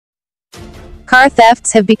Car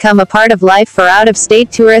thefts have become a part of life for out-of-state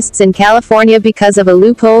tourists in California because of a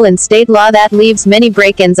loophole in state law that leaves many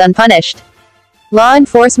break-ins unpunished. Law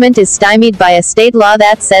enforcement is stymied by a state law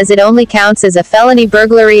that says it only counts as a felony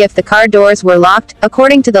burglary if the car doors were locked,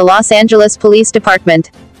 according to the Los Angeles Police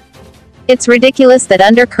Department. It's ridiculous that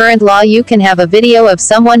under current law you can have a video of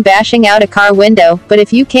someone bashing out a car window, but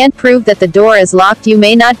if you can't prove that the door is locked you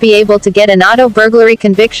may not be able to get an auto burglary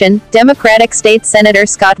conviction, Democratic State Senator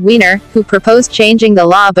Scott Wiener, who proposed changing the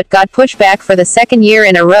law but got pushback for the second year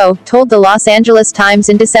in a row, told the Los Angeles Times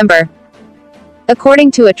in December.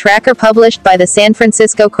 According to a tracker published by the San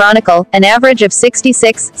Francisco Chronicle, an average of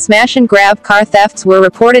 66 smash-and-grab car thefts were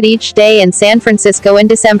reported each day in San Francisco in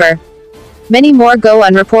December. Many more go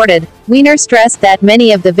unreported. Wiener stressed that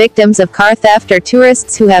many of the victims of car theft are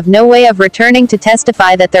tourists who have no way of returning to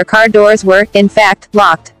testify that their car doors were, in fact,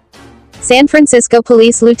 locked. San Francisco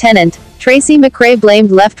Police Lieutenant Tracy McRae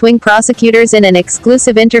blamed left-wing prosecutors in an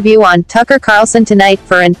exclusive interview on Tucker Carlson Tonight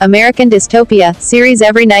for an American Dystopia series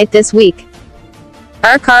every night this week.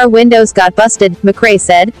 "Our car windows got busted," McRae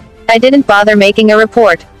said. "I didn't bother making a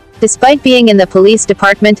report." Despite being in the police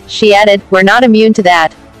department, she added, "We're not immune to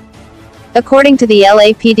that." According to the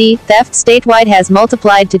LAPD, theft statewide has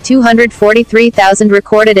multiplied to 243,000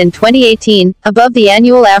 recorded in 2018, above the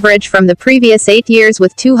annual average from the previous 8 years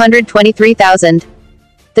with 223,000.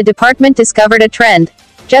 The department discovered a trend.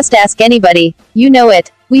 "Just ask anybody. You know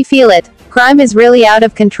it. We feel it. Crime is really out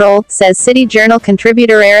of control," says City Journal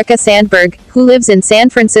contributor Erica Sandberg, who lives in San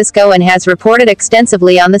Francisco and has reported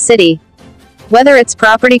extensively on the city. "Whether it's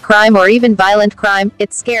property crime or even violent crime,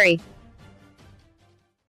 it's scary."